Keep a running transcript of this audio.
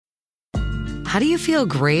How do you feel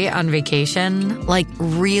great on vacation? Like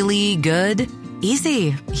really good?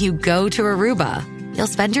 Easy. You go to Aruba. You'll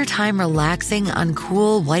spend your time relaxing on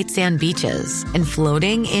cool white sand beaches and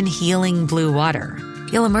floating in healing blue water.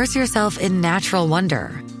 You'll immerse yourself in natural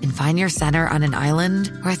wonder and find your center on an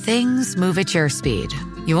island where things move at your speed.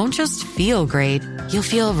 You won't just feel great, you'll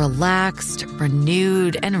feel relaxed,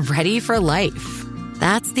 renewed, and ready for life.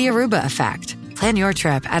 That's the Aruba effect. Plan your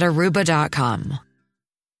trip at Aruba.com.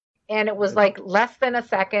 And it was like less than a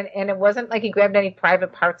second, and it wasn't like he grabbed any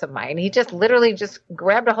private parts of mine. He just literally just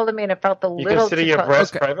grabbed a hold of me, and it felt a little too close. You consider your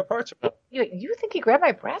breast private parts? You think he grabbed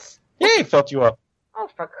my breasts? Yeah, he felt you up. Oh,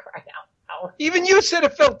 for crying out loud. Even you said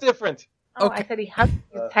it felt different. Oh, okay. I said he hugged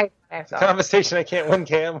me tight. It's a conversation I can't win,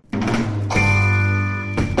 Cam.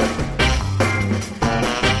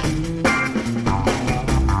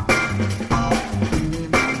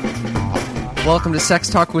 Welcome to Sex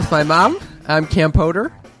Talk with My Mom. I'm Cam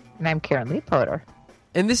Potter. And I'm Karen Lee Potter.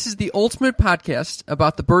 And this is the ultimate podcast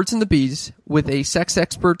about the birds and the bees with a sex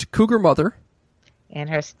expert cougar mother. And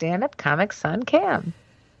her stand-up comic son, Cam.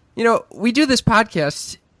 You know, we do this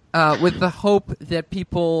podcast with the hope that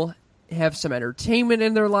people have some entertainment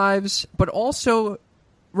in their lives, but also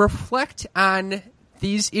reflect on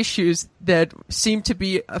these issues that seem to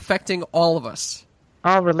be affecting all of us.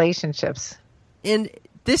 All relationships. And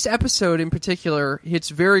this episode in particular hits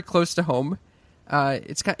very close to home.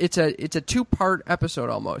 It's a two-part episode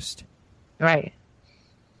almost. Right.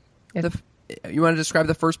 You want to describe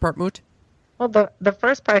the first part, Moot? Well, the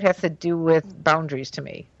first part has to do with boundaries to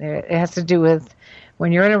me. It has to do with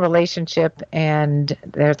when you're in a relationship and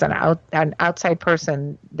there's an outside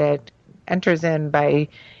person that enters in by,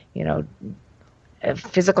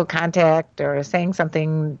 physical contact or saying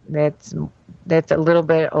something that's a little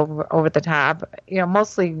bit over the top.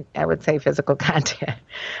 Mostly I would say physical contact.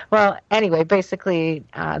 Well, anyway, basically,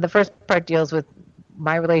 the first part deals with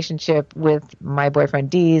my relationship with my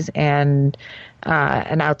boyfriend Deez and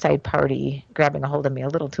an outside party grabbing a hold of me a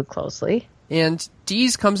little too closely. And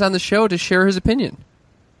Deez comes on the show to share his opinion,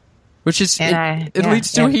 which is it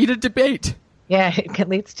leads to a heated debate. Yeah, it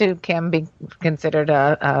leads to Cam being considered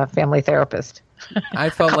a family therapist. I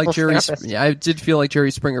felt like I did feel like Jerry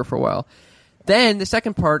Springer for a while. Then the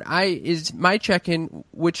second part is my check-in,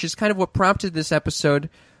 which is kind of what prompted this episode,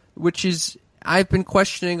 which is I've been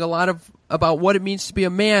questioning a lot about what it means to be a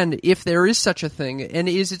man, if there is such a thing, and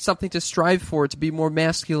is it something to strive for, to be more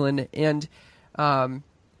masculine, and the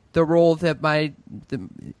role that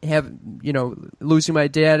losing my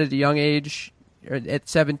dad at a young age, at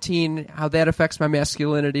 17, how that affects my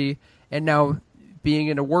masculinity, and now being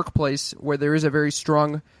in a workplace where there is a very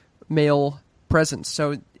strong male presence.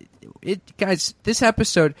 So, guys, this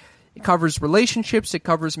episode covers relationships, it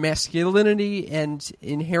covers masculinity and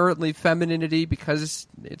inherently femininity because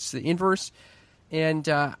it's the inverse. And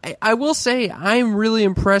I will say I'm really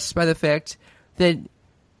impressed by the fact that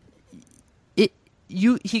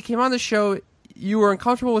he came on the show, you were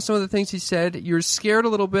uncomfortable with some of the things he said, you're scared a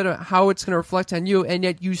little bit of how it's going to reflect on you, and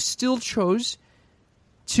yet you still chose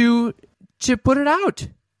to put it out.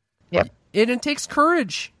 Yep. It takes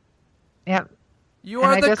courage. Yep. You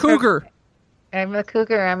are the cougar. I'm a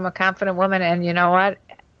cougar. I'm a confident woman, and you know what?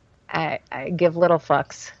 I give little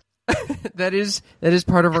fucks. That is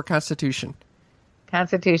part of our Constitution.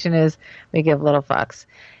 Constitution is we give little fucks,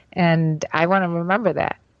 and I want to remember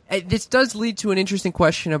that. This does lead to an interesting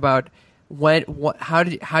question about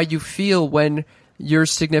how you feel when your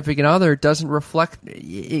significant other doesn't reflect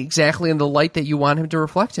exactly in the light that you want him to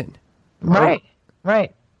reflect in. Right.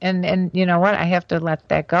 And you know what? I have to let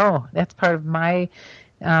that go. That's part of my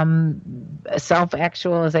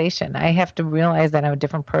self-actualization. I have to realize that I'm a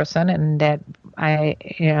different person and that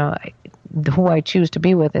who I choose to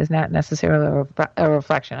be with is not necessarily a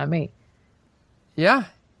reflection on me. Yeah,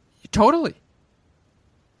 totally.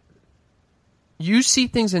 You see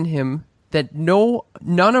things in him that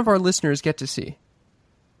none of our listeners get to see.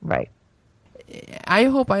 Right. I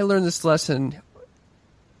hope I learned this lesson.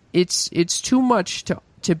 It's too much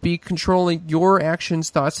to be controlling your actions,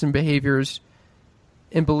 thoughts, and behaviors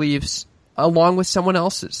and beliefs along with someone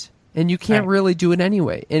else's. And you can't really do it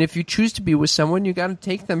anyway. And if you choose to be with someone, you got to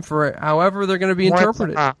take them for however they're going to be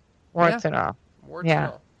interpreted. Warts and all.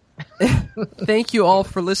 Thank you all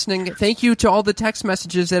for listening. Thank you to all the text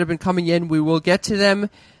messages that have been coming in. We will get to them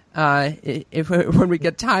when we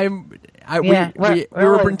get time. We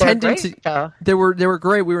were intending to. They were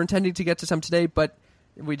great. We were intending to get to some today, but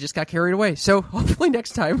we just got carried away. So hopefully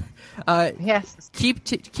next time. Yes. Keep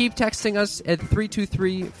texting us at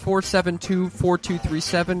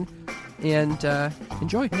 323-472-4237 and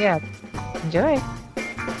enjoy. Yeah. Enjoy.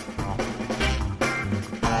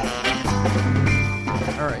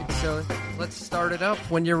 right, so let's start it up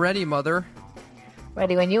when you're ready, Mother.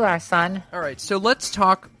 Ready when you are, son. All right, so let's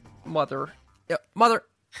talk Mother. Yeah, Mother.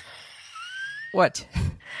 What?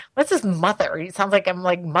 What's this mother? It sounds like I'm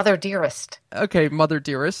like Mother Dearest. Okay, Mother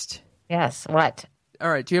Dearest. Yes, what? All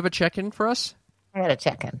right, do you have a check-in for us? I got a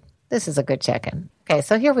check-in. This is a good check-in. Okay,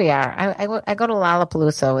 so here we are. I go to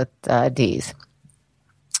Lollapalooza with Dee's.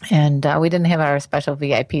 And we didn't have our special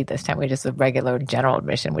VIP this time. We just a regular general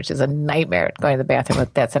admission, which is a nightmare going to the bathroom.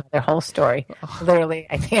 But that's another whole story. Literally,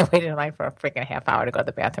 I think I waited in line for a freaking half hour to go to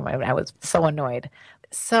the bathroom. I was so annoyed.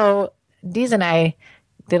 So Dee's and I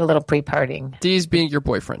did a little pre-partying. Dee's being your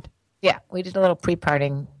boyfriend. Yeah, we did a little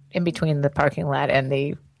pre-partying in between the parking lot and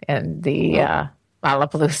the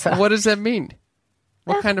Lollapalooza. What does that mean?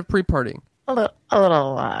 What kind of pre-partying? A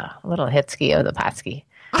little hit ski of the pot ski.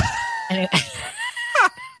 Anyway.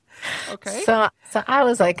 Okay. So I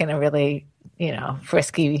was like in a really,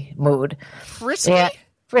 frisky mood. Frisky? Yeah,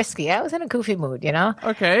 frisky. I was in a goofy mood,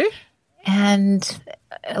 Okay. And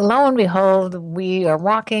lo and behold, we are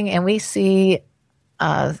walking and we see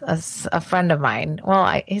a friend of mine.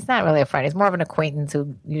 Well, he's not really a friend. He's more of an acquaintance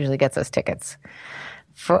who usually gets us tickets.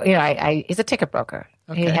 He's a ticket broker.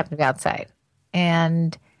 Okay. He happened to be outside.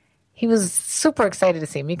 And he was super excited to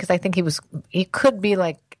see me because I think he could have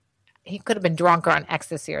been drunk or on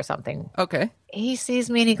ecstasy or something. Okay. He sees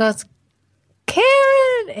me and he goes,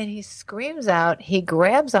 "Karen!" And he screams out. He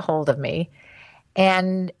grabs a hold of me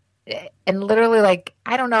and literally, like,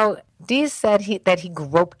 I don't know, Dee said that he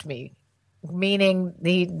groped me, meaning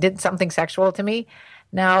he did something sexual to me.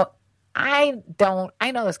 Now, I know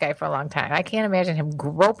this guy for a long time. I can't imagine him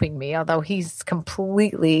groping me, although he's got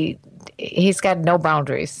no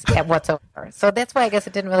boundaries whatsoever. So that's why I guess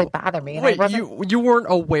it didn't really bother me. And Wait, you weren't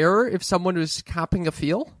aware if someone was copping a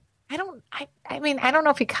feel? I don't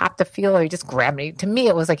know if he copped a feel or he just grabbed me. To me,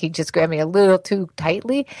 it was like he just grabbed me a little too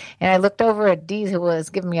tightly. And I looked over at Dee, who was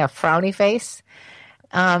giving me a frowny face.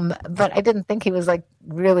 But I didn't think he was like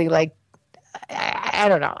really like, I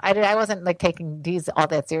don't know. I wasn't like taking Dee's all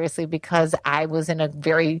that seriously because I was in a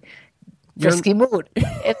very frisky mood.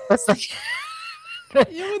 It was like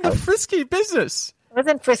you're in the frisky business. I was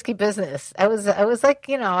in frisky business. I was like,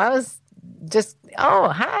 I was just, oh,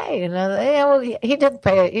 hi. He did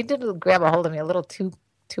grab a hold of me a little too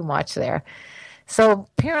much there. So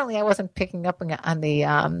apparently I wasn't picking up on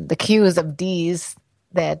the cues of Dee's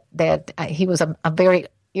that he was a very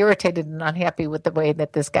irritated and unhappy with the way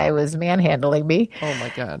that this guy was manhandling me. Oh my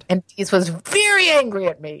God. And he was very angry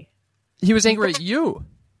at me. He was angry at you.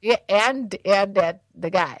 Yeah, and at the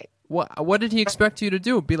guy. What did he expect you to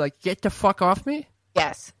do? Be like, get the fuck off me?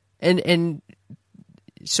 Yes. And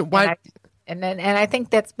so why? And I think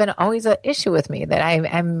that's been always an issue with me, that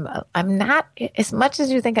I'm not, as much as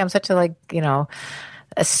you think I'm such a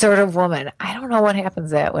assertive woman. I don't know what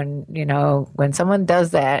happens when someone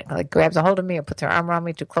does that, like grabs a hold of me or puts her arm around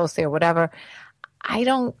me too closely or whatever. I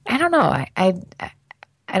don't know. I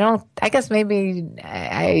guess maybe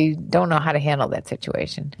I don't know how to handle that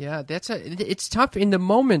situation. Yeah, it's tough in the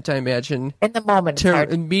moment, I imagine. In the moment, to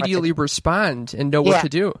immediately respond and know what to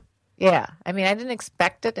do. Yeah. I mean, I didn't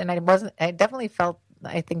expect it, and I definitely felt,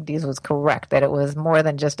 I think Dee's was correct, that it was more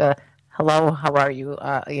than just a hello, how are you,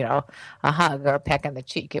 a hug or a peck on the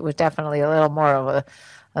cheek. It was definitely a little more of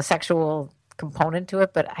a sexual component to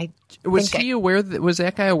it, but was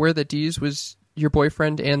that guy aware that Dee's was your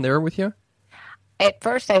boyfriend and there with you? At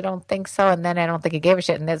first, I don't think so, and then I don't think he gave a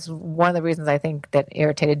shit, and that's one of the reasons I think that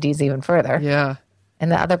irritated Dee's even further. Yeah.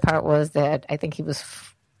 And the other part was that I think he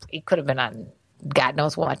could have been on God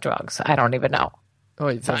knows what drugs. I don't even know.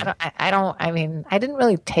 Oh, so I didn't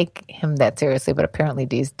really take him that seriously, but apparently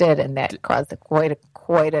Dee's did, and that caused quite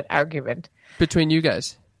an argument between you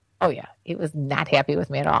guys. Oh yeah, he was not happy with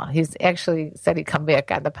me at all. He's actually said he'd come back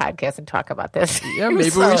on the podcast and talk about this. Yeah, maybe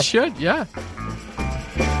we should. Yeah.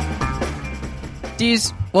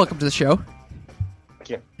 Dee's, welcome to the show. Thank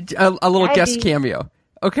you. A little Hi, guest Dee. cameo.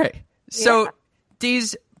 Okay, so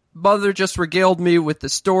Dee's mother just regaled me with the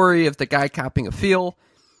story of the guy copping a feel.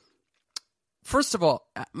 First of all,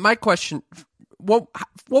 my question: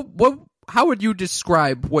 how would you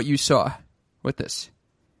describe what you saw with this?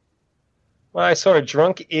 Well, I saw a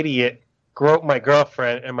drunk idiot grope my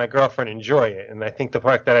girlfriend, and my girlfriend enjoy it. And I think the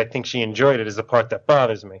part that I think she enjoyed it is the part that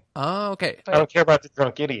bothers me. Oh, okay. I don't care about the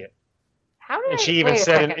drunk idiot. How did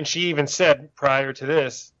And she even said prior to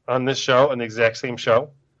this on this show, on the exact same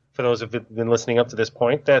show, for those who've been listening up to this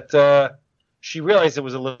point, that she realized it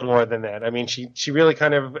was a little more than that. I mean, she really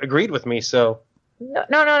kind of agreed with me. So No,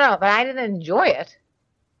 but I didn't enjoy it.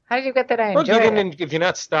 How did you get that I enjoyed it? if you're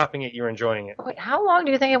not stopping it, you're enjoying it. Wait, how long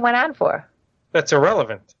do you think it went on for? That's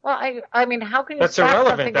irrelevant. Well, I mean, how can you? That's stop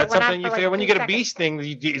irrelevant. something That's that went something on you for, feel like, when you 2 get a bee seconds?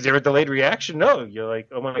 sting. Is there a delayed reaction? No. You're like,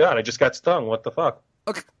 oh my god, I just got stung. What the fuck?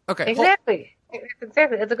 Okay. Exactly.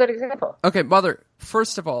 Exactly. It's a good example. Okay, Mother,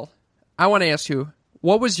 first of all, I want to ask you,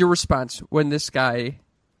 what was your response when this guy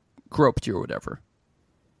groped you or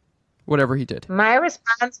whatever he did? My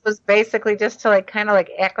response was basically just to kind of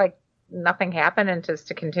act like nothing happened and just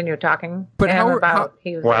to continue talking But to him how- about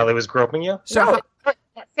he was While he was groping you? So No, how- but,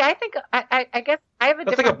 see, I think I guess I have a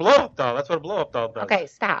That's like a different. blow up doll. That's what a blow up doll does. Okay,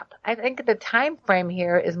 stop. I think the time frame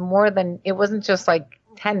here is more than it wasn't just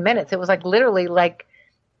 10 minutes. It was literally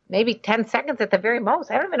maybe 10 seconds at the very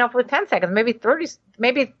most. I don't even know if it was 10 seconds, maybe 30,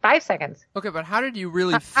 maybe 5 seconds. okay, but how did you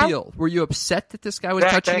really feel? Were you upset that this guy was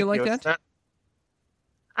Thank touching you like It's that? not-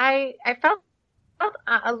 I felt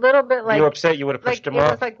a little bit you upset? You would have pushed it him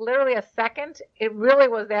off. was literally a second. It really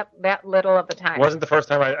was that little of the time. It wasn't the first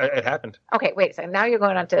time it happened. Okay, wait a second. Now you're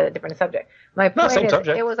going on to a different subject. My No, point same is,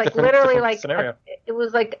 subject. it was Different- literally different scenario. it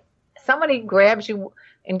was somebody grabs you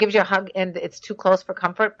and gives you a hug, and it's too close for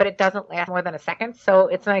comfort, but it doesn't last more than a second. So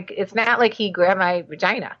it's not like he grabbed my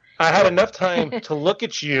vagina. I had enough time to look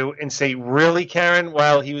at you and say, "Really, Karen?"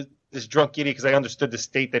 While he was this drunk idiot, because I understood the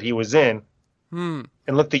state that he was in, and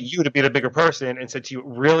looked at you to be the bigger person and said to you,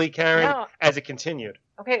 "Really, Karen?" No. As it continued.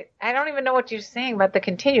 Okay, I don't even know what you're saying about the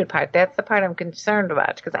continued part. That's the part I'm concerned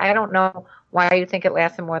about, because I don't know why you think it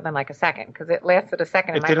lasted more than a second, because it lasted a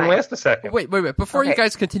second in It my didn't mind. last a second. Wait. Before you Okay.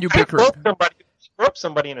 guys continue You bickering, rope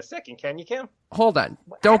somebody in a second, can you, Cam? hold on.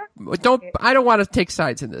 Don't. I don't want to take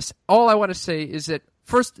sides in this. All I want to say is that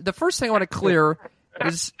the first thing I want to clear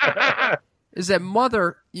is that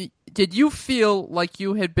Mother, did you feel like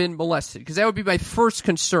you had been molested? Because that would be my first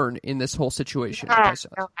concern in this whole situation. No,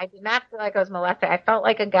 I did not feel like I was molested. I felt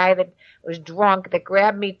like a guy that was drunk that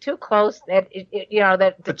grabbed me too close.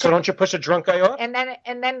 So don't you push a drunk guy off? and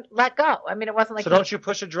then let go. I mean, it wasn't like So don't you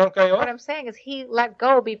push a drunk guy What off? I'm saying is he let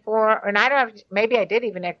go before, and I don't know. Maybe I did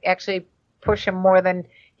even actually push him more than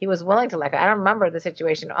he was willing to let go. I don't remember the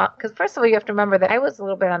situation because first of all, you have to remember that I was a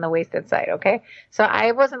little bit on the wasted side. Okay, so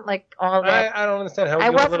I wasn't all that. I don't understand how I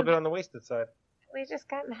you were a wasn't- little bit on the wasted side. We just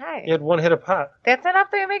gotten high. You had one hit of pot. That's enough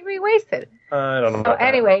to make me wasted. I don't know. So about that.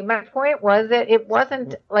 anyway, my point was that it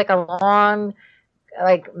wasn't a long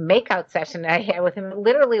makeout session that I had with him. It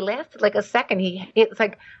literally lasted a second. It's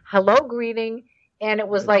hello greeting, and it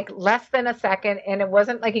was less than a second, and it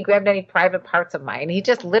wasn't like he grabbed any private parts of mine. He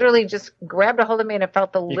just literally just grabbed a hold of me, and it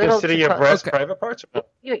felt a You little consider too your close. breast private parts?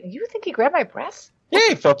 You think he grabbed my breasts? Yeah,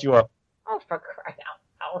 he felt you up. Oh, for crying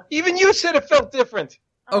out loud! Even you said it felt different.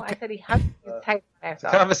 Oh, Okay. I said he hugged me tight. It's a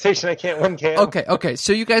conversation I can't win, Cam. Okay.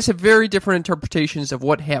 So you guys have very different interpretations of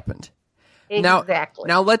what happened. Exactly.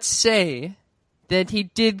 Now let's say that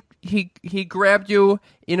he grabbed you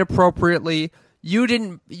inappropriately. You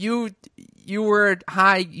were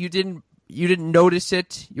high. You didn't notice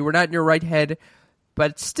it. You were not in your right head.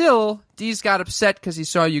 But still, Dee's got upset because he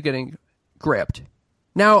saw you getting grabbed.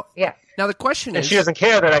 Now, yes. Now the question And is, she doesn't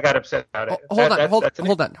care that I got upset about it.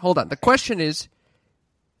 Hold on. The question is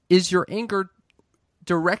your anger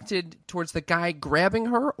directed towards the guy grabbing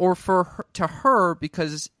her, or to her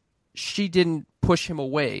because she didn't push him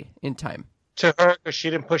away in time? To her, because she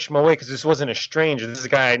didn't push him away, because this wasn't a stranger. This is a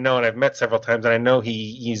guy I know and I've met several times, and I know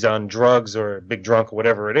he's on drugs or a big drunk or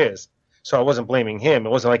whatever it is. So I wasn't blaming him. It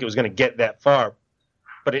wasn't like it was going to get that far.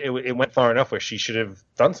 But it went far enough where she should have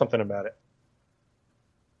done something about it.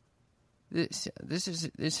 This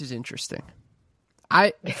is interesting.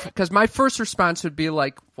 Because my first response would be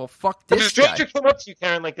like, well, fuck If a this guy. stranger came up to you,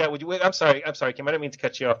 Karen, like that, would you? I'm sorry, Kim. I didn't mean to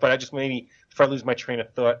cut you off, but I just maybe before I lose my train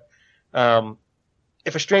of thought,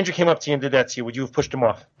 if a stranger came up to you and did that to you, would you have pushed him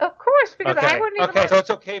off? Of course, because Okay. I wouldn't even. Okay, so it's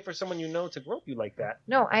okay for someone you know to grope you like that.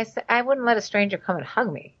 No, I wouldn't let a stranger come and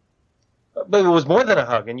hug me. But it was more than a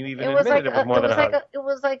hug, and you even admitted it was more than a hug. It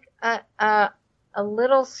was like a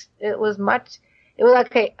little. It was much. It was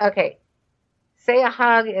okay. Say a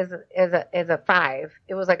hug is a 5.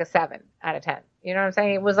 It was like a 7 out of 10. You know what I'm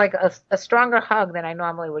saying? It was like a stronger hug than I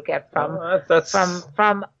normally would get from.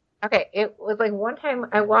 From. Okay, it was like one time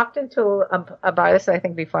I walked into a bar. This is, I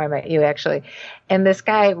think, before I met you actually, and this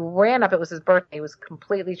guy ran up. It was his birthday. He was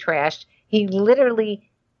completely trashed. He literally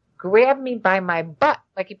grabbed me by my butt.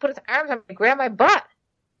 Like he put his arms on me, grabbed my butt,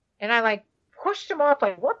 and I pushed him off.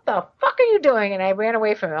 Like, what the fuck are you doing? And I ran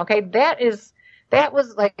away from him. Okay, that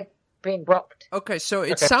was like being groped. Okay, so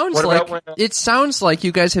it Okay. sounds What like about when- it sounds like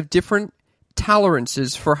you guys have different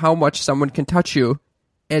tolerances for how much someone can touch you,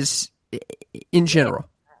 as in general.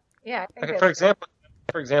 Yeah. I think Okay,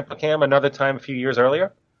 for example, Cam, another time a few years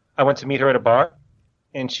earlier, I went to meet her at a bar,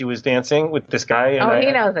 and she was dancing with this guy. And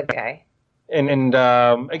he knows a guy. And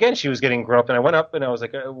again, she was getting groped, and I went up and I was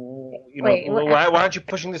like, why aren't you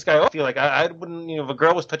pushing this guy off? You're like, I wouldn't, if a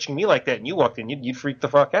girl was touching me like that and you walked in, you'd freak the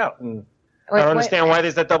fuck out. And I don't understand why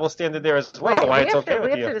there's that double standard there as well. Why it's okay with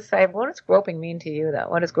you. We have to decide, what does groping mean to you, though?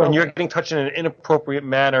 What is groping? When you're getting touched in an inappropriate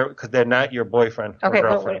manner because they're not your boyfriend or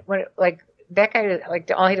girlfriend. Like that guy,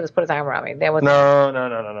 like all he did was put his arm around me. That was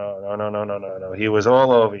No. He was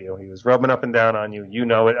all over you. He was rubbing up and down on you. You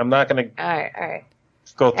know it. I'm not going to. All right.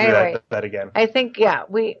 Go through that again. I think,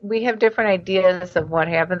 we have different ideas of what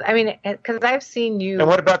happens. I mean, because I've seen you. And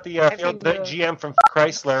what about the GM from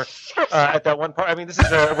Chrysler at that one part? I mean, this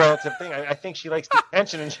is a relative thing. I think she likes the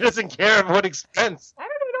attention and she doesn't care at what expense. I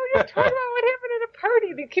don't even know what you're talking about. What happened at a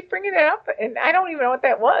party? They keep bringing it up, and I don't even know what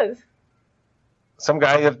that was. Some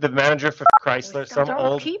guy, the manager for Chrysler, some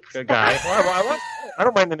old guy. I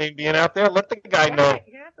don't mind the name being out there. Let the guy know.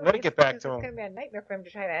 Let it get back to him. It's going to be a nightmare for him to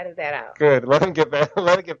try to edit that out. Good. Let it get back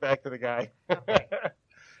to the guy. Okay.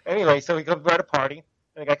 Anyway, so he comes by the party,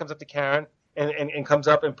 and the guy comes up to Karen and comes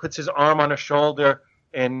up and puts his arm on her shoulder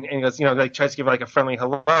and he goes, like tries to give her like a friendly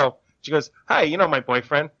hello. She goes, "Hi, my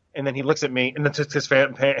boyfriend." And then he looks at me and then took his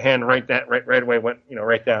hand right away, went,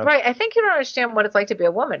 right down. Right. I think you don't understand what it's like to be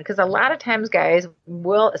a woman, because a lot of times guys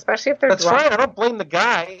will, especially if they're drunk. That's fine. I don't blame the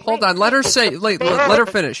guy. Hold on. Let her say. Let her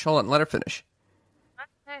finish. Hold on. Let her finish.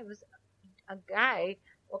 Sometimes a guy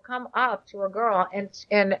will come up to a girl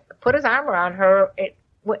and put his arm around her.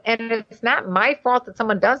 And it's not my fault that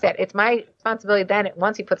someone does that. It's my responsibility then,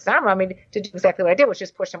 once he puts his arm around me, to do exactly what I did, which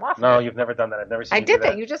is push him off. No, you've never done that. I've never seen you do that. I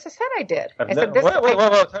did that. You just said I did. I said this.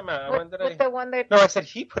 Whoa, time out. When did I? The one that. No, I said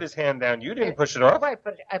he put his hand down. You didn't push it off. Right,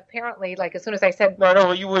 but apparently, like, as soon as I said.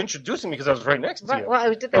 No, you were introducing me because I was right next to you. Well,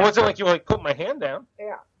 I did that. It wasn't like you put my hand down.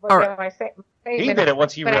 Yeah. But all right. I say, he did it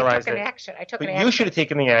once he realized it. I took an action. But you should have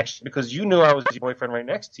taken the action because you knew I was your boyfriend right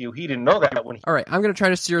next to you. He didn't know that when he. All right, I'm going to try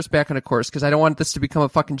to steer us back on a course because I don't want this to become a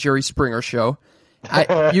fucking Jerry Springer show.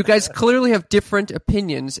 You guys clearly have different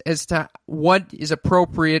opinions as to what is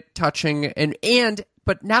appropriate touching,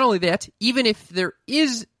 but not only that, even if there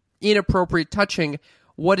is inappropriate touching,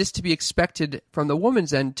 what is to be expected from the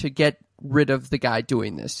woman's end to get rid of the guy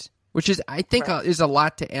doing this, which is, I think, is a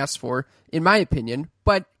lot to ask for, in my opinion.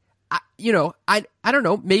 But I don't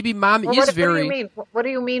know. Maybe mom is very. What do you mean? What do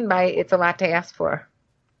you mean by it's a lot to ask for?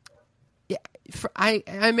 Yeah, I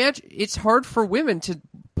imagine it's hard for women to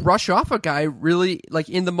brush off a guy really, like,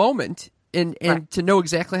 in the moment and to know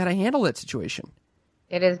exactly how to handle that situation.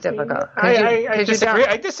 It is difficult. I disagree.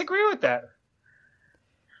 I disagree with that.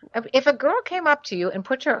 If a girl came up to you and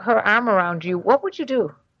put her arm around you, what would you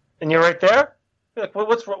do? And you're right there? You're like, well,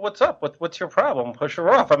 what's up? What's your problem? Push her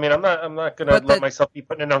off. I mean, I'm not going to let myself be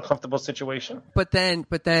put in an uncomfortable situation. But then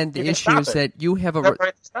the issue is that you have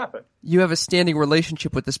you have a standing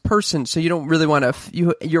relationship with this person, so you don't really want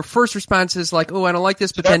to. Your first response is like, "Oh, I don't like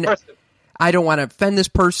this," but then I don't want to offend this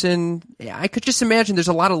person. I could just imagine there's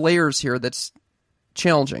a lot of layers here that's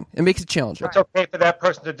challenging. It makes it challenging. It's okay for that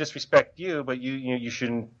person to disrespect you, but you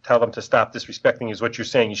shouldn't tell them to stop disrespecting you. Is what you're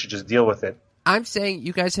saying? You should just deal with it. I'm saying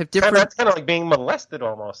you guys have different. That's kind of like being molested,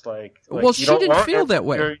 almost. Like well, she didn't feel that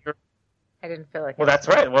way. I didn't feel like. Well, that's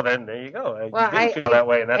right. Well, then there you go. Well, you didn't feel that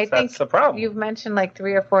way, and that's the problem. You've mentioned like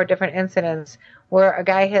 3 or 4 different incidents where a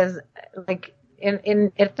guy has like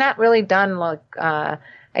in it's not really done like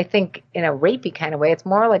I think in a rapey kind of way. It's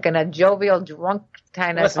more like in a jovial, drunk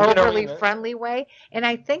kind of overly friendly way. And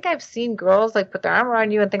I think I've seen girls like put their arm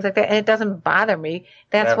around you and things like that, and it doesn't bother me.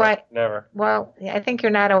 That's why. Never. Well, I think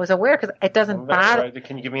you're not always aware because it doesn't bother. Right.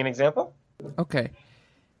 Can you give me an example? Okay.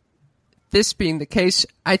 This being the case,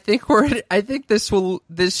 I think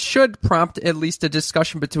this should prompt at least a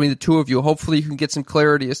discussion between the two of you. Hopefully, you can get some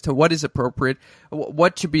clarity as to what is appropriate,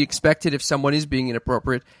 what should be expected if someone is being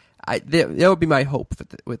inappropriate. That would be my hope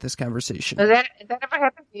with this conversation. Has that ever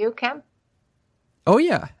happened to you, Ken? Oh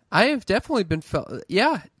yeah, I have definitely been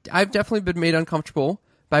I've definitely been made uncomfortable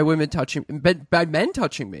by women by men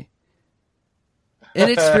touching me,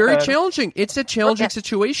 and it's very challenging. It's a challenging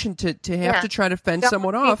situation to have to try to fend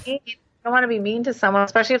someone off. You don't want to be mean to someone,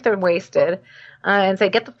 especially if they're wasted, and say,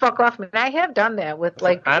 "Get the fuck off me." And I have done that with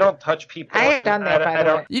like. I don't touch people. I have done that. By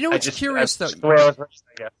the way, you know what's curious though? The way I was raised,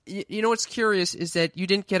 I guess. You know what's curious is that you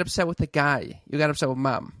didn't get upset with the guy. You got upset with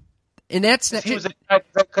mom. And that's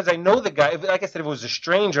because I know the guy. Like I said, if it was a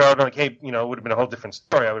stranger, I would be like, hey, it would have been a whole different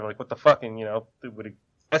story. I would be like, what the fuck? And, it would have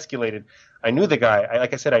escalated. I knew the guy.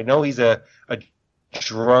 Like I said, I know he's a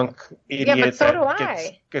drunk idiot. Yeah, but so do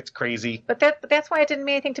I. Gets crazy. But that's why it didn't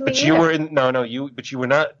mean anything to me. But you were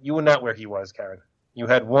not where he was, Karen. You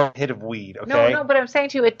had one hit of weed, okay? No, but I'm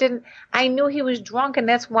saying to you, it didn't. I knew he was drunk, and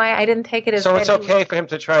that's why I didn't take it as. So it's okay for him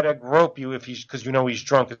to try to grope you because you know he's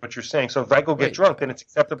drunk, is what you're saying. So if I go get drunk, then it's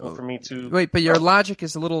acceptable for me to. Wait, but your logic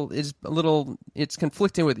is a little. It's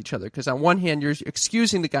conflicting with each other because on one hand you're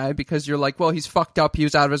excusing the guy because you're like, well, he's fucked up, he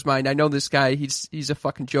was out of his mind. I know this guy, he's a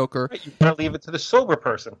fucking joker. Right, you gotta leave it to the sober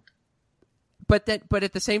person. But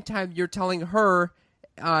at the same time, you're telling her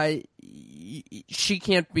she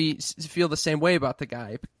can't feel the same way about the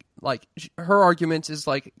guy. Like, her argument is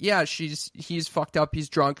like, yeah, he's fucked up, he's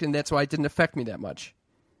drunk, and that's why it didn't affect me that much.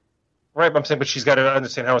 Right, but I'm saying, but she's got to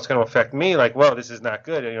understand how it's going to affect me. Like, well, this is not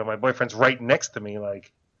good. You know, my boyfriend's right next to me.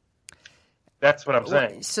 Like, that's what I'm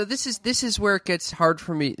saying. So this is where it gets hard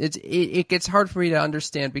for me. It gets hard for me to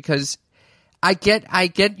understand because I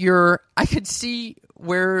could see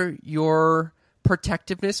where your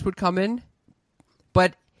protectiveness would come in,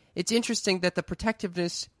 but it's interesting that the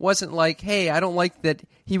protectiveness wasn't like, hey, I don't like that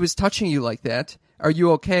he was touching you like that. Are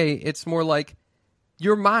you okay? It's more like,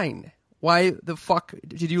 you're mine. Why the fuck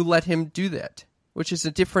did you let him do that? Which is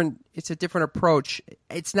a different approach.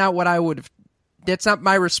 It's not what I would have. That's not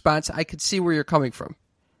my response. I could see where you're coming from,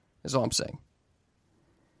 is all I'm saying.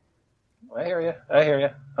 I hear you.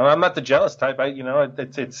 I'm not the jealous type. I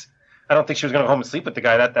don't think she was going to go home and sleep with the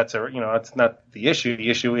guy. That's not the issue. The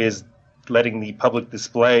issue is letting the public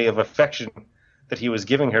display of affection that he was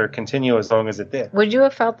giving her continue as long as it did. Would you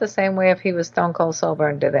have felt the same way if he was stone cold sober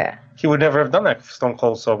and did that? He would never have done that stone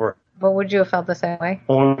cold sober. But would you have felt the same way?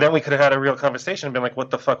 Well, then we could have had a real conversation and been like, what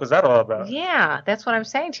the fuck was that all about? Yeah, that's what I'm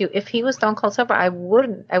saying to you. If he was stone cold sober, I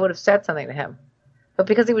would have said something to him. But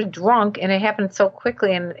because he was drunk and it happened so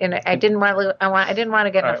quickly, and I didn't want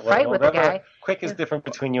to get in a fight with the guy. Quick is different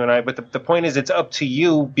between you and I, but the point is, it's up to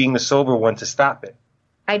you, being the sober one, to stop it.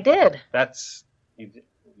 I did. You did.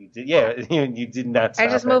 Yeah, you did not stop I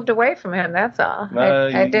just moved away from him. That's all.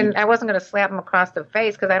 I wasn't going to slap him across the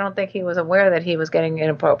face because I don't think he was aware that he was getting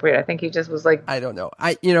inappropriate. I think he just was like. I don't know.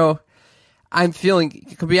 I'm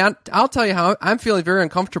feeling. I'll tell you how I'm feeling very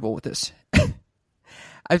uncomfortable with this.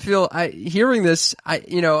 I feel hearing this.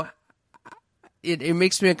 It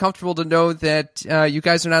makes me uncomfortable to know that you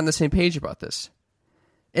guys are not on the same page about this.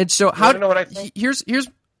 And so how? You know what I think? Here's.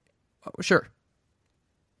 Sure.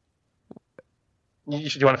 Do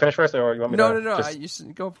you want to finish first, or you want me to? No.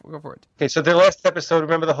 Go for it. Okay, so the last episode,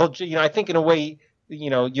 remember the whole. I think in a way,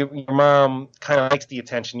 your mom kind of likes the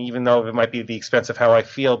attention, even though it might be at the expense of how I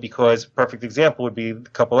feel. Because perfect example would be a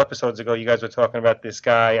couple episodes ago, you guys were talking about this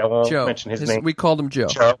guy. I won't mention his name. We called him Joe.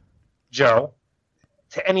 Joe.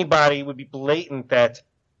 To anybody, it would be blatant that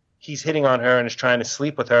he's hitting on her and is trying to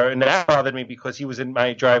sleep with her, and that bothered me because he was in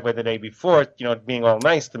my driveway the day before, being all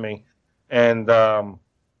nice to me, and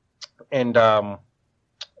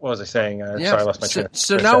what was I saying? Sorry, I lost my train.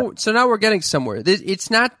 So now we're getting somewhere. It's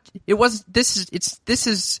not. It wasn't. This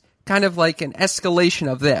is kind of like an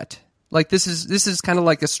escalation of that. Like this is kind of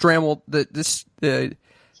like a stramble. He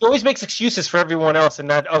always makes excuses for everyone else, and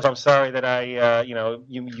not. Oh, I'm sorry that I.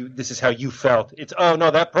 You. This is how you felt. It's. Oh no,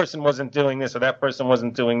 that person wasn't doing this, or that person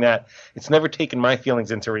wasn't doing that. It's never taken my feelings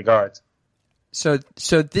into regards. So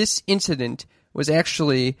this incident was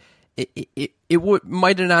actually. It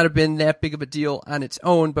might have not have been that big of a deal on its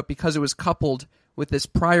own, but because it was coupled with this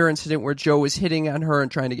prior incident where Joe was hitting on her and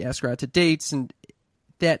trying to ask her out to dates, and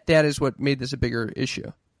that is what made this a bigger issue.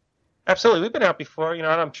 Absolutely. We've been out before.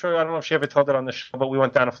 I'm sure, I don't know if she ever told it on the show, but we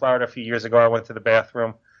went down to Florida a few years ago. I went to the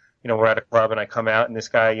bathroom. We're at a club, and I come out, and this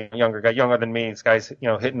guy, younger than me, this guy's,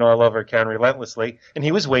 hitting all over Karen relentlessly, and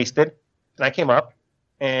he was wasted. And I came up,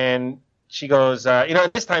 and she goes,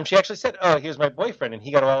 this time she actually said, oh, here's my boyfriend. And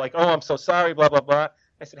he got all like, oh, I'm so sorry, blah, blah, blah.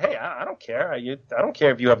 I said, hey, I don't care. I don't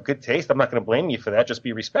care if you have good taste. I'm not going to blame you for that. Just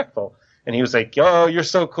be respectful. And he was like, oh, you're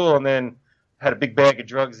so cool. And then had a big bag of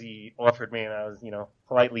drugs he offered me, and I was,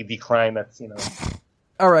 politely declined. That's,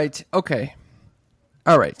 All right. Okay.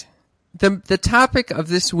 All right. The topic of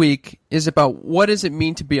this week is about what does it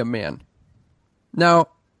mean to be a man. Now,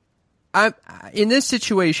 in this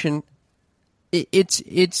situation,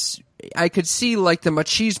 it's I could see like the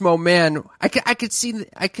machismo man. I could see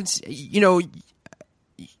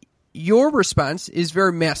your response is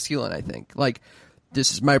very masculine. I think like,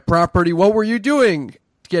 this is my property. What were you doing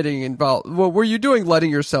getting involved? What were you doing letting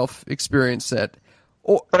yourself experience that?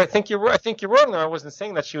 But I think you're wrong. Though. I wasn't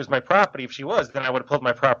saying that she was my property. If she was, then I would have pulled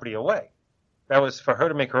my property away. That was for her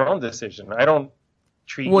to make her own decision. I don't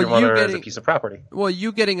treat your mother as a piece of property. Well,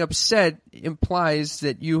 you getting upset implies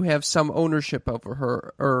that you have some ownership over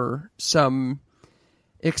her or some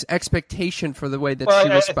expectation for the way that she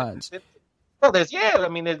responds. Well, I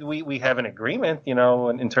mean, we have an agreement,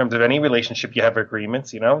 in terms of any relationship, you have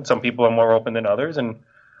agreements, Some people are more open than others, and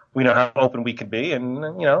we know how open we could be, and,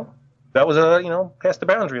 that was past the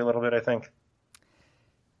boundary a little bit, I think.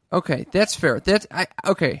 Okay, that's fair.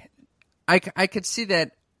 I could see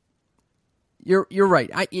that. You're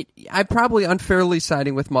right. I'm probably unfairly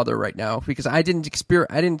siding with Mother right now because I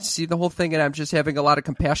didn't see the whole thing, and I'm just having a lot of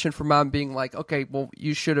compassion for Mom, being like, okay, well,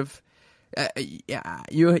 you should have.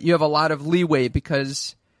 You have a lot of leeway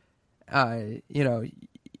because,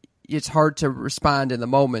 it's hard to respond in the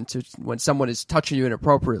moment when someone is touching you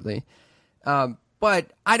inappropriately.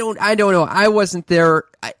 But I don't know. I wasn't there,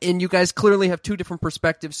 and you guys clearly have two different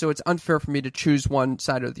perspectives, so it's unfair for me to choose one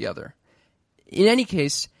side or the other. In any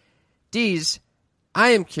case, Deez,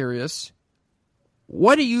 I am curious,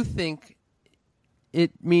 what do you think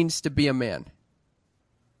it means to be a man?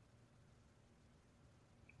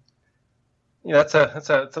 Yeah,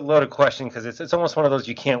 that's a loaded question because it's almost one of those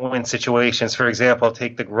you can't win situations. For example,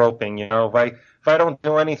 take the groping. If I don't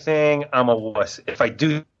do anything, I'm a wuss. If I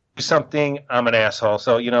do something, I'm an asshole.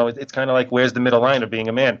 So it's kind of like, where's the middle line of being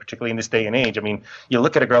a man, particularly in this day and age? I mean, you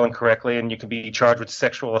look at a girl incorrectly, and you can be charged with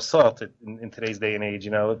sexual assault in today's day and age.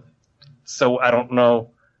 So I don't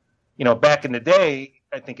know. Back in the day,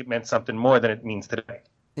 I think it meant something more than it means today.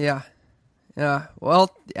 Yeah.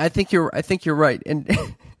 Well, I think you're right, and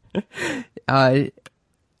I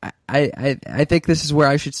think this is where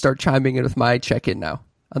I should start chiming in with my check-in now.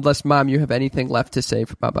 Unless, Mom, you have anything left to say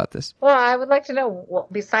about this. Well, I would like to know,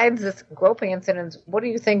 besides this groping incident, what do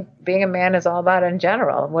you think being a man is all about in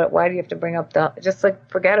general? Why do you have to bring up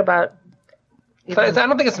forget about... I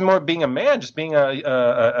don't think it's more being a man, just being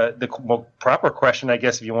the more proper question, I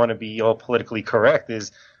guess, if you want to be all politically correct,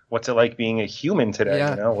 is what's it like being a human today?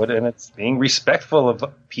 Yeah. And it's being respectful of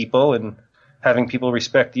people and having people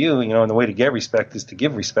respect you, and the way to get respect is to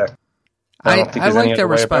give respect. I like that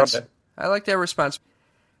response. I like that response.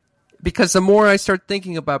 Because the more I start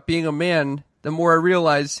thinking about being a man, the more I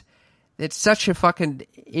realize it's such a fucking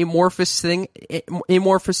amorphous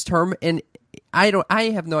term, and I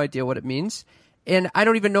have no idea what it means. And I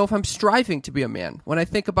don't even know if I'm striving to be a man. When I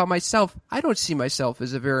think about myself, I don't see myself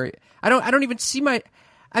as I don't even see I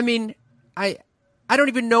don't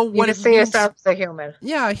even know what it means. You see yourself as a human.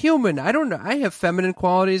 Yeah, a human. I don't know. I have feminine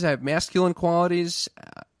qualities. I have masculine qualities.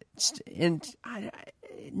 And I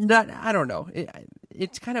don't know.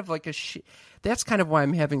 It's kind of like that's kind of why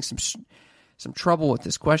I'm having some trouble with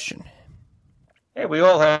this question. Hey, we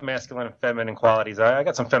all have masculine and feminine qualities. I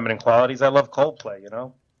got some feminine qualities. I love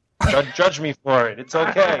Coldplay, Judge me for it. It's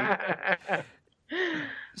okay.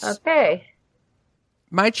 Okay.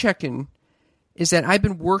 My check-in is that I've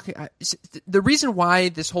been working... The reason why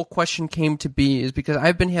this whole question came to be is because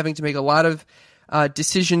I've been having to make a lot of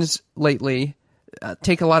decisions lately,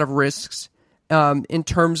 take a lot of risks in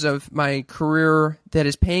terms of my career that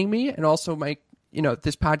is paying me and also my,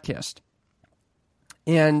 this podcast.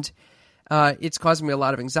 And it's causing me a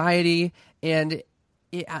lot of anxiety and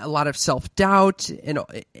a lot of self-doubt, and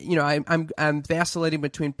I'm vacillating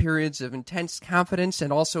between periods of intense confidence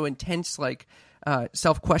and also intense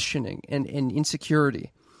self-questioning and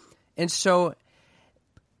insecurity. And so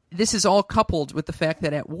this is all coupled with the fact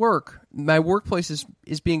that at work, my workplace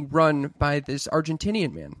is being run by this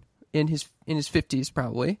Argentinian man in his 50s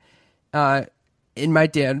probably. And my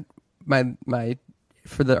dad,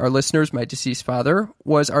 our listeners, my deceased father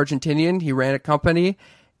was Argentinian. He ran a company,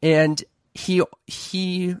 and he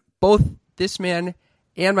both this man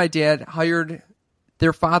and my dad hired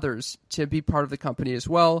their fathers to be part of the company as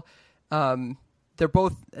well. They're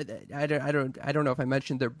both I don't know if I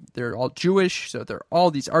mentioned they're all Jewish, so they're all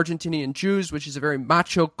these Argentinian Jews, which is a very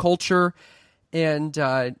macho culture, and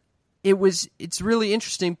it's really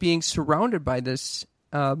interesting being surrounded by this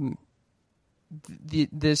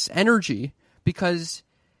this energy, because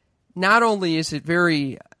not only is it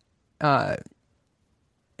very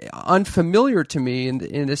unfamiliar to me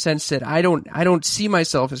in the sense that I don't see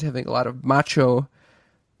myself as having a lot of macho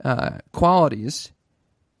qualities,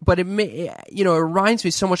 but it reminds me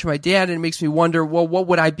so much of my dad, and it makes me wonder, well, what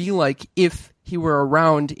would I be like if he were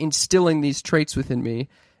around instilling these traits within me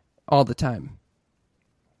all the time?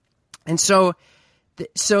 And so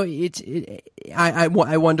I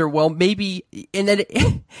wonder, well, maybe, and then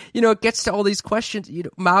it gets to all these questions.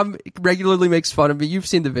 Mom regularly makes fun of me. You've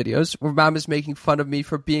seen the videos where Mom is making fun of me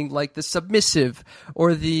for being like the submissive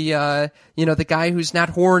or the the guy who's not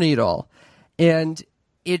horny at all, and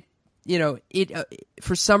it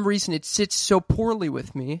for some reason it sits so poorly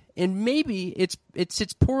with me, and maybe it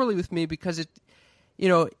sits poorly with me because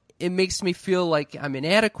it makes me feel like I'm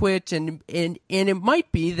inadequate, and it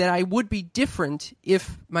might be that I would be different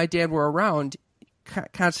if my dad were around,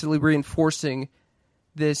 constantly reinforcing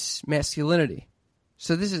this masculinity.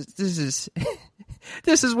 So this is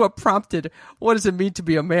this is what prompted, what does it mean to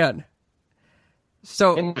be a man?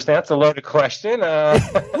 So Interesting. That's a loaded question.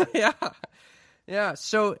 Yeah.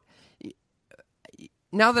 So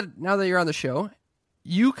now that you're on the show,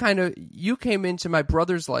 you came into my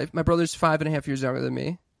brother's life. My brother's 5.5 years younger than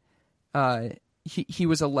me. He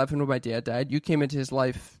was 11 when my dad died. You came into his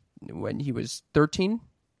life when he was 13,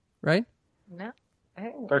 right? No.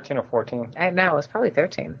 13 or 14. No, it was probably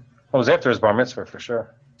 13. It was after his bar mitzvah for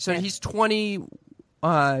sure. So he's 22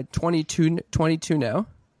 now.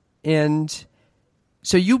 And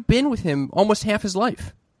so you've been with him almost half his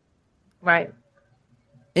life. Right.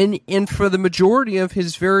 And for the majority of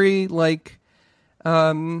his very, like,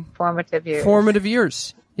 formative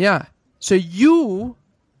years. Yeah. So you,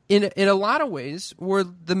 in a lot of ways, were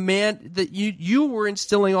the man that you were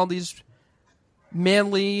instilling all these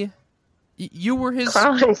manly. You were his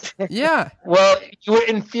qualities. Yeah. Well,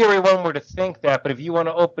 in theory, one were to think that, but if you want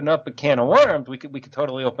to open up a can of worms, we could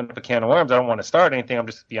totally open up a can of worms. I don't want to start anything. I'm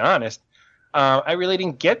just to be honest. I really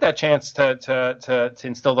didn't get that chance to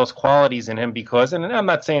instill those qualities in him because, and I'm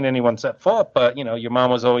not saying anyone's at fault, but your mom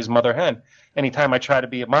was always mother hen. Anytime I tried to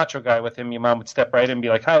be a macho guy with him, your mom would step right in and be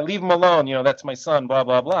like, "Hi, leave him alone. That's my son." Blah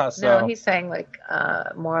blah blah. So no, he's saying like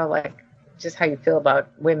more like just how you feel about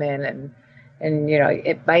women and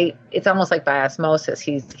it's almost like by osmosis.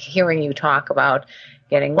 He's hearing you talk about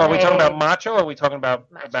getting. Well, are we talking about macho, or are we talking about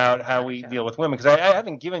how we deal with women? Because I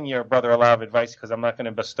haven't given your brother a lot of advice because I'm not going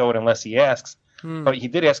to bestow it unless he asks. But he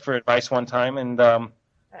did ask for advice one time, and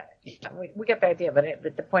we get the idea.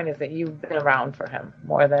 But the point is that you've been around for him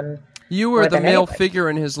more than you were the male anybody. figure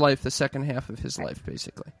in his life, the second half of his life,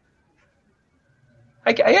 basically.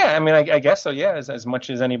 I guess so. Yeah, as much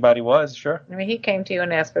as anybody was, sure. I mean, he came to you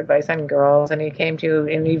and asked for advice on girls, and he came to you,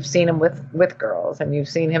 and you've seen him with girls, and you've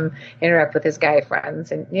seen him interact with his guy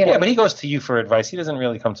friends, and Yeah, but he goes to you for advice. He doesn't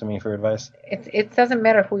really come to me for advice. It doesn't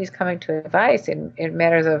matter who he's coming to advice. It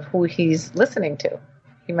matters of who he's listening to.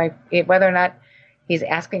 He might whether or not he's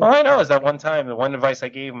asking. All I know is that one time, the one advice I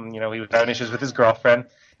gave him, he was having issues with his girlfriend.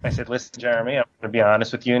 I said, "Listen, Jeremy, I'm going to be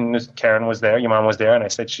honest with you." And Karen was there, your mom was there, and I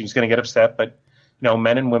said she's going to get upset, but.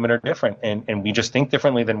 Men and women are different, and we just think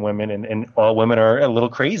differently than women, and all women are a little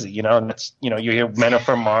crazy, and that's, you hear men are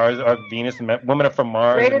from Mars or Venus, and women are from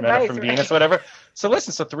Mars, Great and men advice, are from right? Venus, whatever. So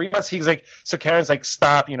listen, so 3 months, he's like, so Karen's like,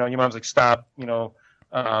 stop, your mom's like, stop, don't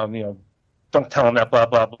tell him that, blah,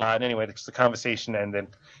 blah, blah. And anyway, the conversation ended.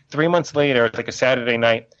 3 months later, it's like a Saturday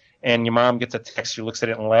night, and your mom gets a text, she looks at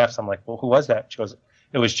it and laughs. I'm like, well, who was that? She goes,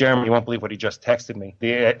 it was Jeremy, you won't believe what he just texted me.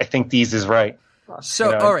 I think Deez is right.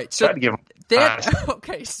 So, all right, so that,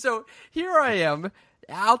 okay, so here I am.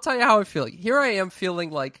 I'll tell you how I'm feeling. Here I am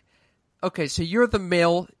feeling like, okay, so you're the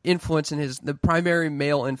male influence the primary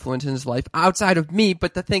male influence in his life outside of me.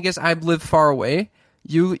 But the thing is, I live far away.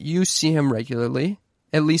 You see him regularly,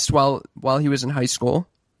 at least while he was in high school.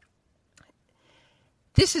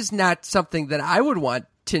 This is not something that I would want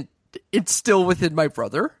to instill within my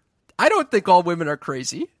brother. I don't think all women are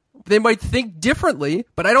crazy. They might think differently,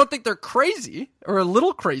 but I don't think they're crazy or a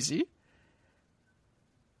little crazy.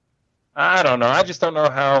 I don't know. I just don't know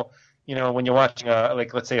how, when you're watching,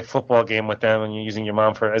 let's say a football game with them and you're using your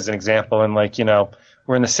mom as an example, and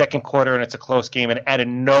we're in the second quarter and it's a close game, and out of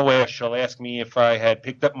nowhere she'll ask me if I had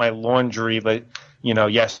picked up my laundry,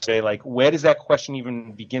 yesterday. Like, where does that question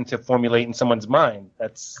even begin to formulate in someone's mind?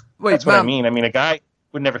 That's what Mom, I mean. I mean, a guy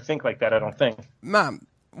would never think like that, I don't think. Mom,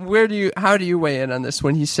 how do you weigh in on this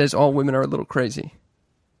when he says all women are a little crazy?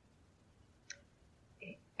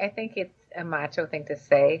 I think it's a macho thing to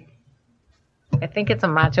say. And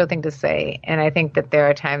I think that there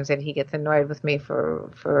are times that he gets annoyed with me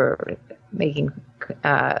for making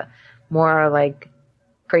more like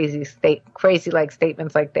crazy like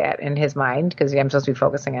statements like that in his mind, because I'm supposed to be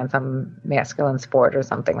focusing on some masculine sport or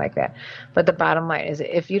something like that. But the bottom line is,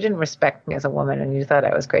 if you didn't respect me as a woman and you thought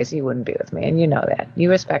I was crazy, you wouldn't be with me, and you know that. You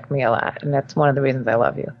respect me a lot, and that's one of the reasons I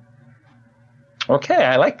love you. Okay,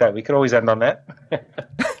 I like that. We could always end on that.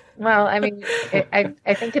 Well, I mean,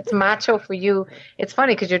 I think it's macho for you. It's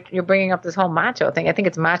funny because you're bringing up this whole macho thing. I think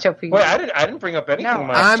it's macho for you. Well, I didn't bring up anything. No,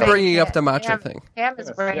 macho. I'm bringing up the macho thing. Cam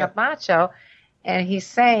is bringing up macho, and he's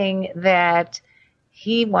saying that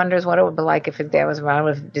he wonders what it would be like if his dad was around,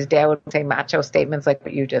 if his dad would say macho statements like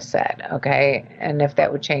what you just said, okay? And if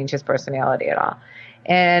that would change his personality at all.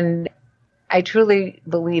 And I truly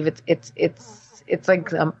believe it's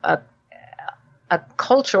like a a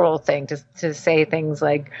cultural thing to say things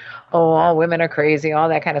like, "Oh, all women are crazy," all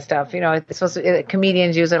that kind of stuff. It's supposed to,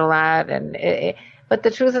 comedians use it a lot, but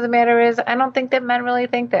the truth of the matter is, I don't think that men really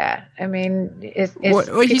think that. I mean,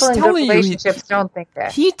 people he's in telling good relationships don't think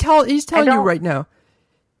that. He's telling you right now.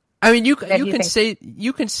 I mean, you can say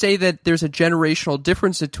that there's a generational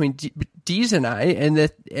difference between Deez and I,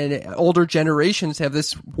 and older generations have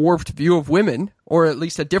this warped view of women, or at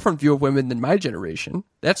least a different view of women than my generation.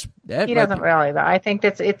 That he doesn't really, though. I think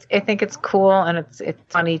it's cool, and it's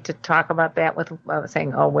funny to talk about that with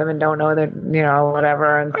saying, "Oh, women don't know that,"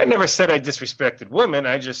 whatever. And I never said I disrespected women.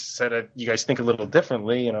 I just said you guys think a little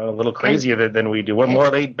differently, a little crazier than we do. We're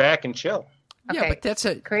more laid back and chill. Okay. Yeah, but that's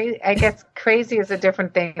crazy. I guess crazy is a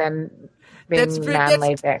different thing than being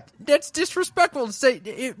non-laid back. That's disrespectful to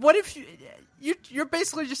say. What if you're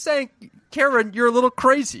basically just saying, Karen, you're a little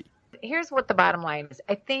crazy? Here's what the bottom line is.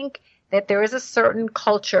 I think that there is a certain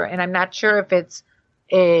culture, and I'm not sure if it's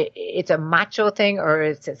a macho thing, or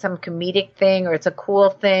it's some comedic thing, or it's a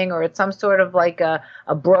cool thing, or it's some sort of like a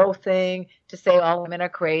bro thing to say all women are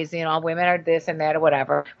crazy and all women are this and that or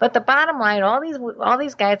whatever. But the bottom line, all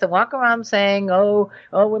these guys that walk around saying, oh,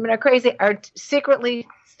 women are crazy, are secretly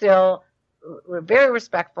still very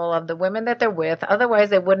respectful of the women that they're with. Otherwise,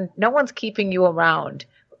 they wouldn't. No one's keeping you around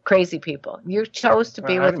crazy people. You chose to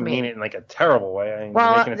be with me. I didn't mean it in like a terrible way.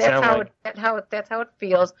 That's how it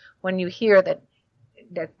feels when you hear that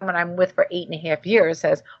someone I'm with for 8.5 years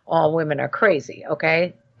says all women are crazy.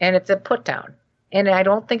 Okay, and it's a put down. And I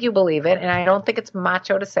don't think you believe it, and I don't think it's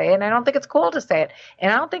macho to say it, and I don't think it's cool to say it,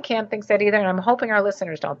 and I don't think Cam thinks that either, and I'm hoping our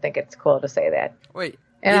listeners don't think it's cool to say that. Wait,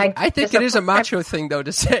 and I think it is a macho thing, though,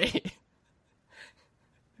 to say.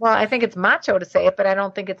 Well, I think it's macho to say it, but I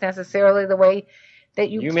don't think it's necessarily the way that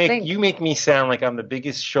you think. You make me sound like I'm the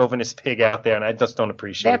biggest chauvinist pig out there, and I just don't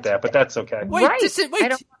appreciate that, but that's okay.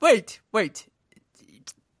 Wait.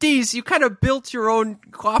 Deez, you kind of built your own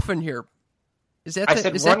coffin here. Is that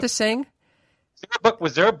the saying?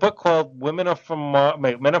 Was there a book called Men Are From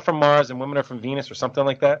Mars and Women Are From Venus or something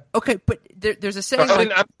like that? Okay, but there's a saying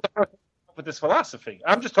I'm with this philosophy.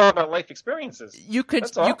 I'm just talking about life experiences. You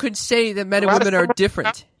could say that men and women are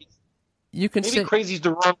different. You can maybe crazy is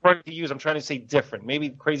the wrong word to use. I'm trying to say different. Maybe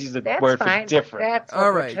crazy is the word for different. That's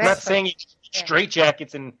all right. I'm not saying you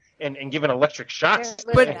straitjackets and giving electric shocks.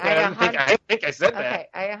 But I think I said that. Okay,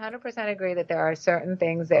 I 100% agree that there are certain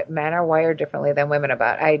things that men are wired differently than women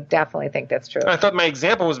about. I definitely think that's true. I thought my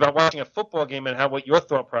example was about watching a football game and what your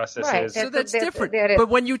thought process is. So that's different. But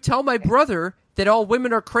when you tell my brother that all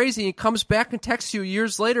women are crazy and he comes back and texts you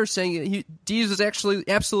years later saying Deez is actually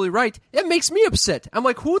absolutely right, it makes me upset. I'm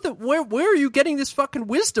like, where are you getting this fucking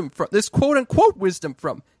wisdom from? This quote unquote wisdom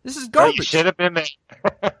from? This is garbage. You should have been there.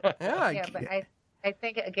 Yeah, but I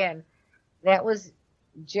think again, that was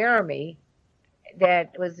Jeremy.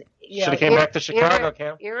 That was should have came back to Chicago,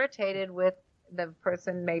 Cam. Irritated with the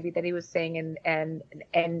person maybe that he was saying and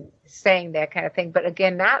saying that kind of thing, but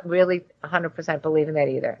again, not really 100% believing that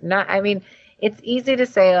either. It's easy to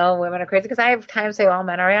say, oh, women are crazy, because I have times say all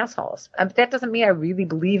men are assholes. That doesn't mean I really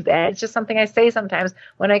believe that. It's just something I say sometimes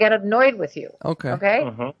when I get annoyed with you. Okay.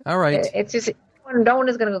 Mm-hmm. All right. It's just no one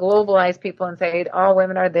is going to globalize people and say all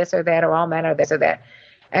women are this or that or all men are this or that.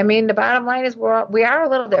 I mean, the bottom line is we are a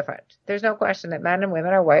little different. There's no question that men and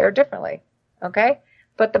women are wired differently. Okay?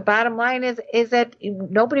 But the bottom line is that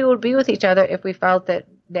nobody would be with each other if we felt that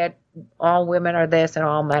all women are this and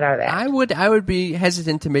all men are that. I would be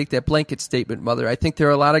hesitant to make that blanket statement, Mother. I think there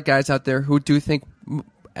are a lot of guys out there who do think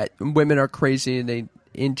women are crazy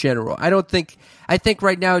in general. I think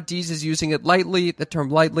right now Deez is using it lightly, the term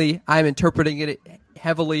lightly. I'm interpreting it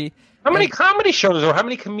heavily. How many comedy shows or how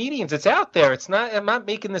many comedians? It's out there. I'm not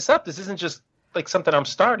making this up. This isn't just like something I'm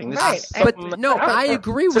starting. This right. is no, I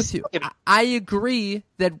agree with you. I agree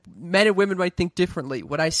that men and women might think differently.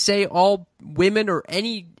 Would I say all women or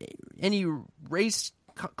any race,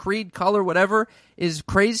 creed, color, whatever is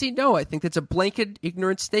crazy? No, I think that's a blanket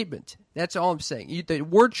ignorant statement. That's all I'm saying. The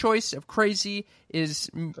word choice of crazy is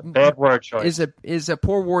a bad word choice. Is a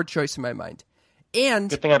poor word choice in my mind. And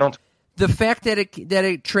good thing I don't. The fact that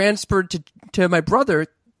it transferred to my brother,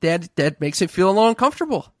 that makes it feel a little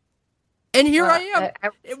uncomfortable. And here I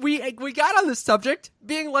am. We got on this subject,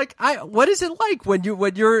 being like, what is it like when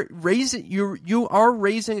you're raising you are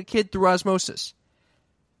raising a kid through osmosis?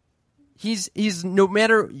 He's no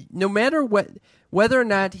matter what, whether or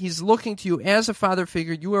not he's looking to you as a father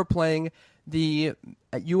figure, you are playing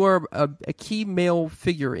you are a key male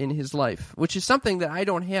figure in his life, which is something that I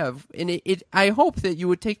don't have, and I hope that you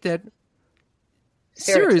would take that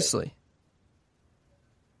seriously.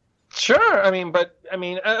 Sure.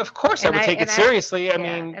 Of course I would take it seriously. I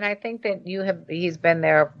mean, and I think that he's been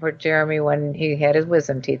there for Jeremy when he had his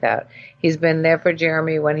wisdom teeth out. He's been there for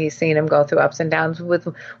Jeremy when he's seen him go through ups and downs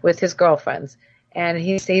with his girlfriends. And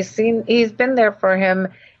he's been there for him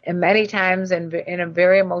many times in a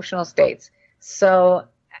very emotional states. So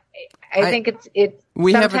I think it's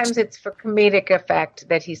for comedic effect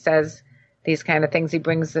that he says these kind of things. He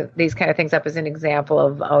brings these kind of things up as an example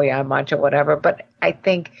of, oh yeah, I'm macho, whatever. But I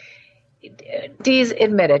think Dee's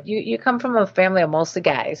admitted, you come from a family of mostly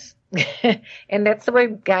guys. And that's the way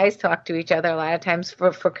guys talk to each other a lot of times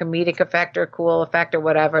for comedic effect or cool effect or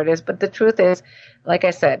whatever it is. But the truth is, like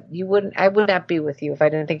I said, I would not be with you if I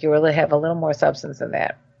didn't think you really have a little more substance than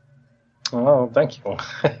that. Oh, thank you.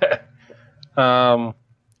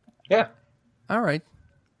 Yeah. All right.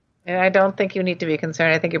 And I don't think you need to be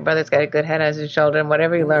concerned. I think your brother's got a good head on his shoulder, and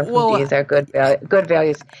whatever you learn from Dee's are good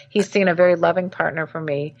values. He's seen a very loving partner for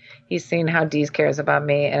me. He's seen how Dee's cares about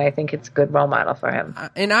me, and I think it's a good role model for him.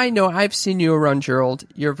 And I know I've seen you around Gerald.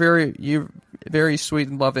 You're very sweet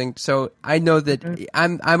and loving. So I know that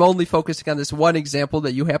I'm only focusing on this one example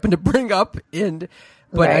that you happen to bring up, but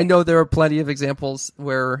right. I know there are plenty of examples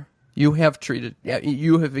where you have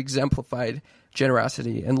exemplified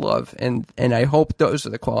generosity and love, and I hope those are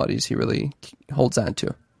the qualities he really holds on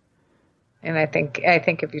to. And I think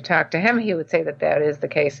if you talk to him, he would say that is the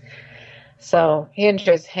case. So he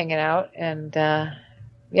enjoys hanging out, and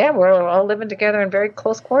we're all living together in very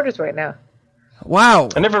close quarters right now. Wow!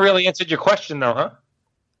 I never really answered your question, though, huh?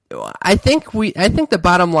 I think the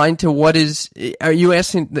bottom line to what is, are you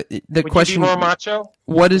asking the question? Would you be more macho?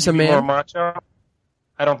 What is a man? More macho?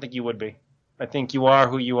 I don't think you would be. I think you are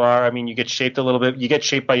who you are. I mean, you get shaped a little bit. You get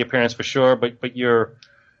shaped by your parents for sure, but your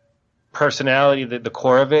personality, the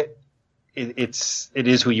core of it, it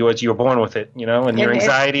is who you are. You're born with it, and your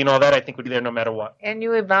anxiety and all that, I think, would be there no matter what. And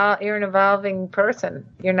you're an evolving person.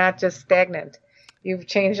 You're not just stagnant. You've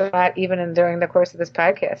changed a lot even during the course of this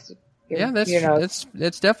podcast.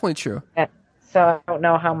 That's definitely true. So I don't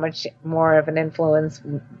know how much more of an influence,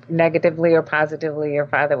 negatively or positively, your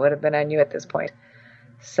father would have been on you at this point.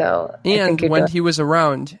 So, and when he was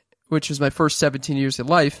around, which was my first 17 years of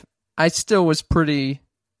life, I still was pretty.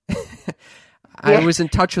 I was in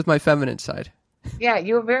touch with my feminine side. Yeah,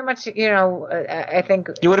 you were very much, I think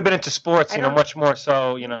you would have been into sports, much more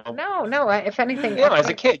so, No, if anything, as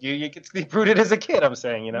a kid, you get rooted as a kid. I'm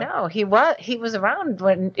saying, No, he was around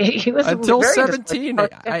when he was until 17.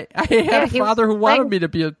 I had a father who wanted me to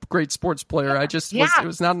be a great sports player. I just it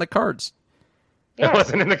was not in the cards. Yeah. It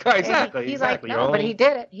wasn't in the car, exactly. Exactly. But he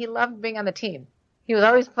did it. He loved being on the team. He was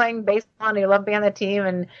always playing baseball, and he loved being on the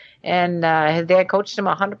team. And his dad coached him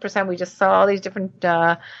 100%. We just saw all these different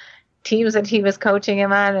teams that he was coaching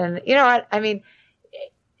him on. And you know what? I mean,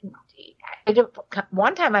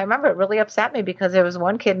 one time I remember it really upset me because there was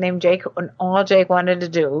one kid named Jake, and all Jake wanted to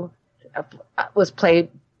do was play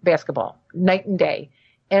basketball night and day.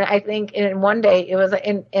 And I think in one day it was,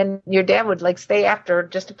 and your dad would stay after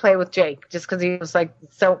just to play with Jake, just because he was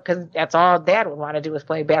because that's all Dad would want to do was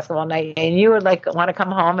play basketball night, and you would want to come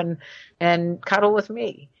home and cuddle with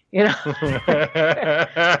me, Okay.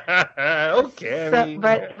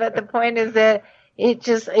 But the point is that it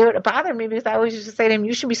would bother me because I always used to say to him,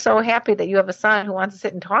 you should be so happy that you have a son who wants to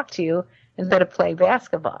sit and talk to you instead of play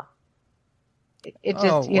basketball. It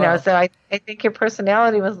just, so I think your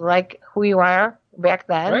personality was like who you are back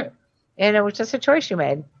then, right. And it was just a choice you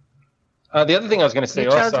made. The other thing I was going to say, you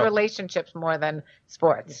chose relationships more than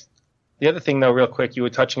sports. The other thing, though, real quick, you were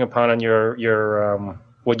touching upon on your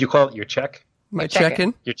what'd you call it? Your check? My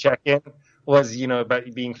check-in. Your check-in was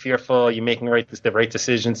about being fearful, you making the right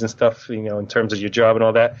decisions and stuff, in terms of your job and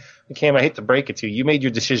all that. Cam, I hate to break it to you. You made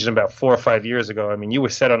your decision about 4 or 5 years ago. I mean, you were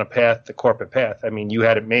set on the corporate path. I mean, you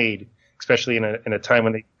had it made, especially in a time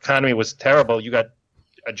when the economy was terrible. You got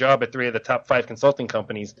a job at 3 of the top 5 consulting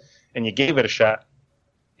companies, and you gave it a shot,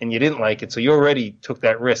 and you didn't like it, so you already took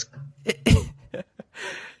that risk.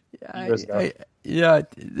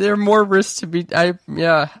 There are more risks to be.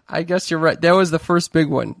 I guess you're right. That was the first big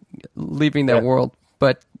one, leaving that world.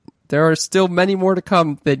 But there are still many more to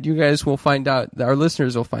come that you guys will find out. Our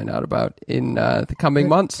listeners will find out about in the coming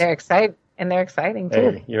months. They're excited, and they're exciting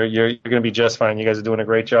too. Hey, you're going to be just fine. You guys are doing a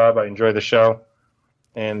great job. I enjoy the show.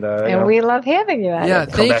 And we love having you.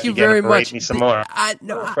 Thank you very much. Me some more.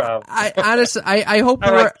 No problem. Honestly, I hope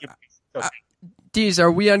we're. Deez,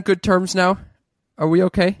 are we on good terms now? Are we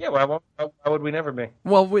okay? Yeah. Well, why would we never be?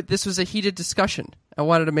 Well, this was a heated discussion. I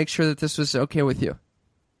wanted to make sure that this was okay with you.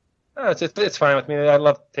 No, it's fine with me. I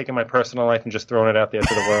love taking my personal life and just throwing it out there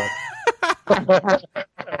to the world.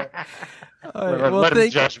 Let them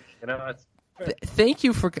judge me. Thank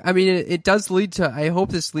you for. I mean, it does lead to. I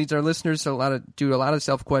hope this leads our listeners to do a lot of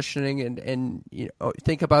self questioning and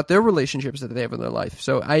think about their relationships that they have in their life.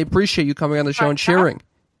 So I appreciate you coming on the show and sharing.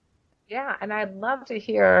 Yeah, and I'd love to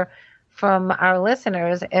hear from our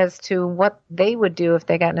listeners as to what they would do if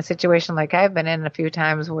they got in a situation like I've been in a few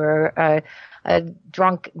times, where a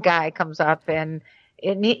drunk guy comes up and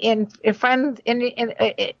friends,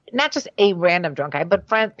 not just a random drunk guy,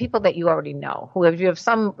 but people that you already know, who you have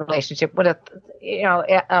some relationship with,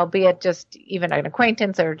 albeit just even an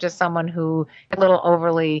acquaintance or just someone who is a little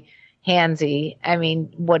overly handsy. I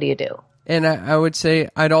mean, what do you do? And I would say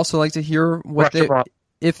I'd also like to hear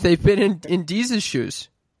if they've been in Dee's shoes.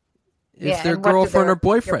 If their girlfriend or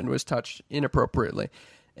boyfriend was touched inappropriately,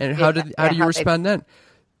 and how do you respond then?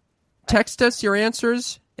 Text us your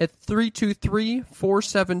answers at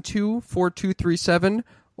 323-472-4237,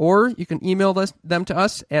 or you can email them to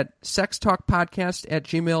us at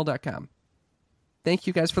sextalkpodcast@gmail.com. Thank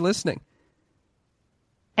you guys for listening.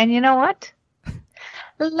 And you know what?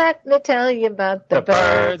 Let me tell you about the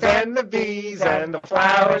birds and the bees and the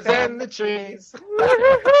flowers and the trees.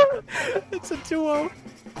 It's a duo.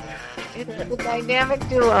 It's a dynamic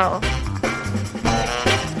duo.